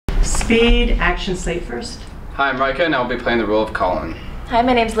Speed, action, slate first. Hi, I'm Micah, and I'll be playing the role of Colin. Hi,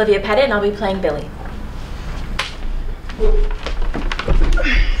 my name's Olivia Pettit, and I'll be playing Billy.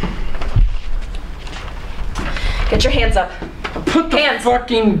 Get your hands up. Put the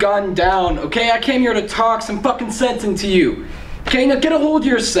fucking gun down, okay? I came here to talk some fucking sense into you. Okay, now get a hold of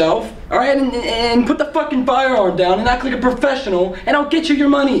yourself, alright? And put the fucking firearm down and act like a professional, and I'll get you your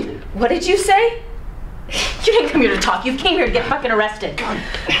money. What did you say? You didn't come here to talk. You came here to get fucking arrested. God.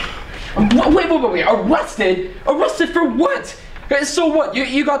 Wait. Arrested? Arrested for what? So what?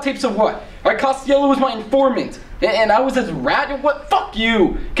 You got tapes of what? Alright, Costello was my informant. And I was his rat? What? Fuck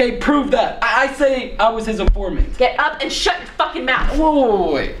you! Okay, prove that. I say I was his informant. Get up and shut your fucking mouth.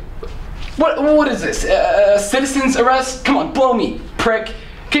 Wait. What is this? Citizen's arrest? Come on, blow me, prick.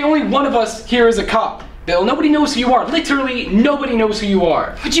 Okay, only one of us here is a cop. Bill, nobody knows who you are. Literally, nobody knows who you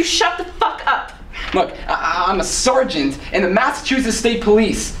are. Would you shut the fuck up? Look, I'm a sergeant in the Massachusetts State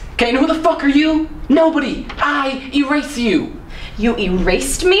Police. Okay, and who the fuck are you? Nobody. I erase you. You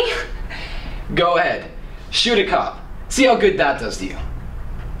erased me? Go ahead. Shoot a cop. See how good that does to you.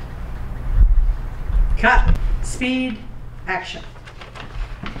 Cut. Speed, action.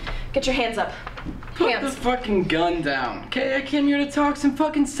 Get your hands up. Put the fucking gun down. Okay, I came here to talk some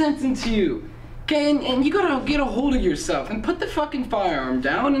fucking sense into you. Okay, and you gotta get a hold of yourself and put the fucking firearm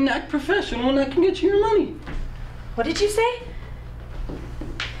down and act professional, and I can get you your money. What did you say?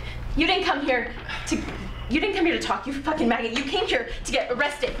 You didn't come here to talk, you fucking maggot. You came here to get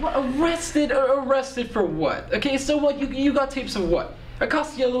arrested. What, arrested? Arrested for what? Okay, so what? You got tapes of what?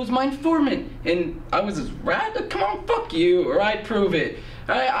 Costello was my informant, and I was his rat? Come on, fuck you, alright? Prove it.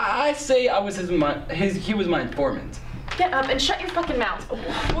 I say I was he was my informant. Get up and shut your fucking mouth.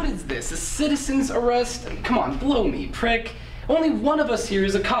 What is this? A citizen's arrest? Come on, blow me, prick. Only one of us here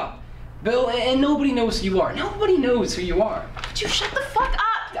is a cop. Bill, and nobody knows who you are. Nobody knows who you are. Would you shut the fuck up?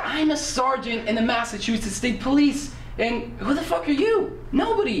 I'm a sergeant in the Massachusetts State Police. And who the fuck are you?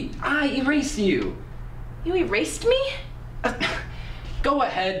 Nobody. I erased you. You erased me? Go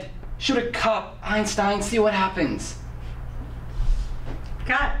ahead. Shoot a cop, Einstein, see what happens.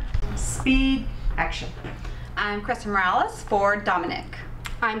 Cut. Speed, action. I'm Kristen Morales for Dominic.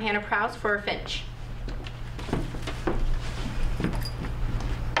 I'm Hannah Prowse for Finch.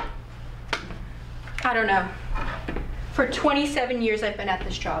 I don't know. For 27 years I've been at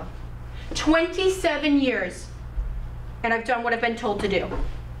this job. 27 years. And I've done what I've been told to do.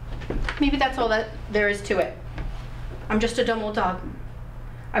 Maybe that's all that there is to it. I'm just a dumb old dog.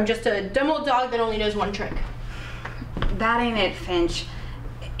 I'm just a dumb old dog that only knows one trick. That ain't it, Finch.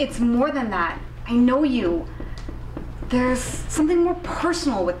 It's more than that. I know you. There's something more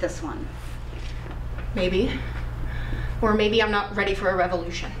personal with this one. Maybe. Or maybe I'm not ready for a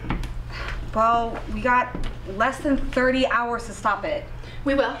revolution. Well, we got less than 30 hours to stop it.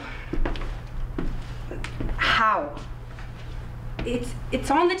 We will. How?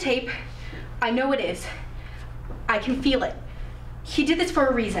 It's on the tape. I know it is. I can feel it. He did this for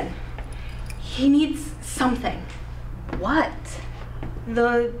a reason. He needs something. What?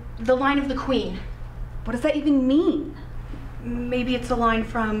 The line of the Queen. What does that even mean? Maybe it's a line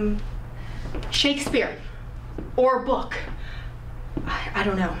from Shakespeare or a book. I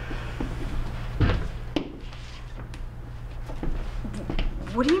don't know.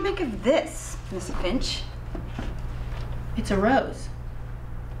 What do you make of this, Mr. Finch? It's a rose.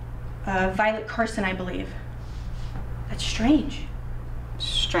 Violet Carson, I believe. That's strange.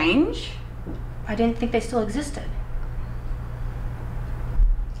 Strange? I didn't think they still existed.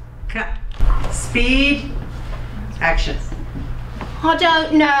 Cut. Speed, action. I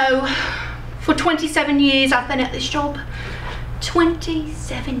don't know. For 27 years I've been at this job.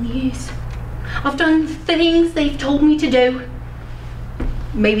 27 years. I've done the things they've told me to do.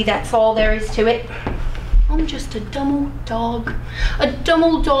 Maybe that's all there is to it. I'm just a dumb old dog. A dumb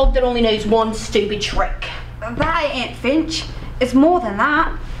old dog that only knows one stupid trick. That ain't Finch. It's more than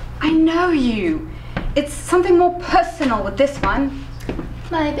that. I know you. It's something more personal with this one.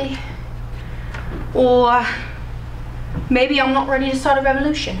 Maybe. Or maybe I'm not ready to start a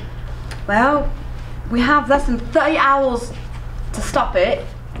revolution. Well, we have less than 30 hours to stop it.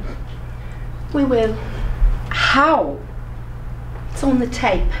 We will. How? It's on the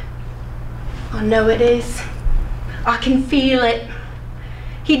tape. I know it is. I can feel it.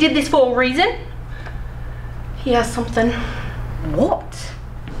 He did this for a reason. He has something. What?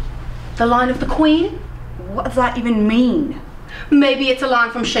 The line of the Queen? What does that even mean? Maybe it's a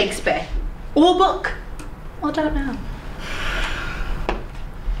line from Shakespeare. Or a book. I don't know.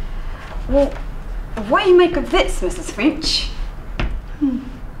 Well, what do you make of this, Mrs. Finch?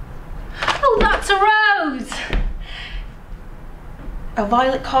 Oh, that's a rose! a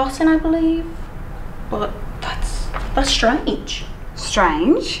violet cotton, I believe. But that's strange.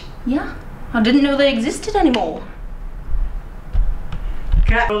 Strange? Yeah, I didn't know they existed anymore.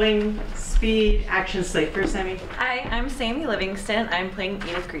 Cut. Rolling. Speed. Action. Slate first, Sammy. Hi, I'm Sammy Livingston. I'm playing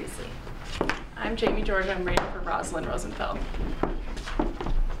Edith Greasley. I'm Jamie George. I'm reading for Rosalind Rosenfeld.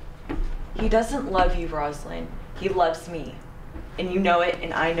 He doesn't love you, Rosalind. He loves me. And you know it,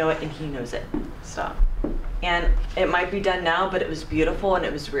 and I know it, and he knows it. Stop. And it might be done now, but it was beautiful and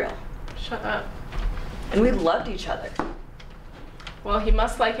it was real. Shut up. And we loved each other. Well, he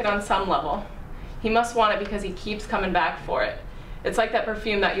must like it on some level. He must want it because he keeps coming back for it. It's like that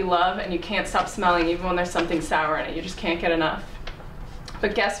perfume that you love and you can't stop smelling even when there's something sour in it. You just can't get enough.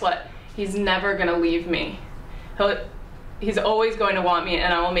 But guess what? He's never gonna leave me. He's always going to want me,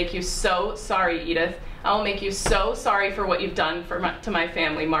 and I will make you so sorry, Edith. I will make you so sorry for what you've done to my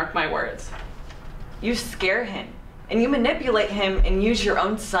family, mark my words. You scare him, and you manipulate him and use your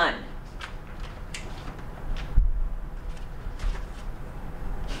own son.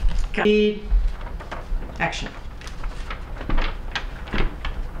 Cut. Speed. Action.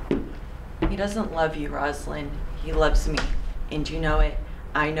 He doesn't love you, Rosalind. He loves me. And you know it,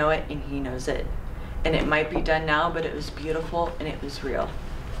 I know it, and he knows it. And it might be done now, but it was beautiful and it was real.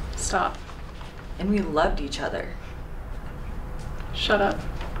 Stop. And we loved each other. Shut up.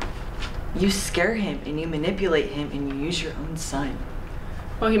 You scare him and you manipulate him and you use your own son.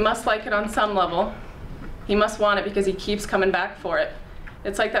 Well, he must like it on some level. He must want it because he keeps coming back for it.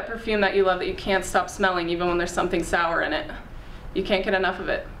 It's like that perfume that you love that you can't stop smelling even when there's something sour in it. You can't get enough of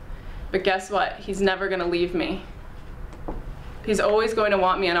it. But guess what? He's never gonna leave me. He's always going to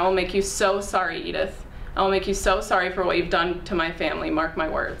want me, and I will make you so sorry, Edith. I will make you so sorry for what you've done to my family, mark my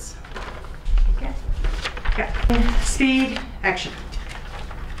words. Okay. Cut. Speed. Action.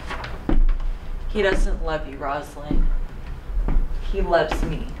 He doesn't love you, Rosalind. He loves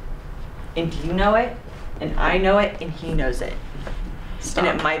me. And you know it, and I know it, and he knows it. Stop.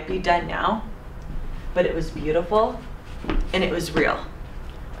 And it might be done now, but it was beautiful, and it was real.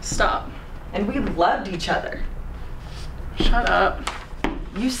 Stop. And we loved each other. Shut up.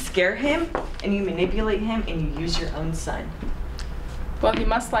 You scare him, and you manipulate him, and you use your own son. Well, he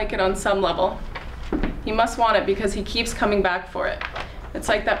must like it on some level. He must want it because he keeps coming back for it. It's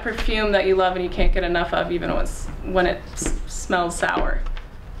like that perfume that you love and you can't get enough of even when it smells sour.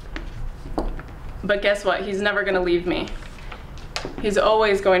 But guess what? He's never gonna leave me. He's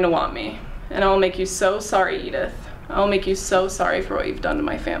always going to want me. And I'll make you so sorry, Edith. I'll make you so sorry for what you've done to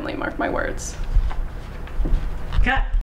my family, mark my words. Cut.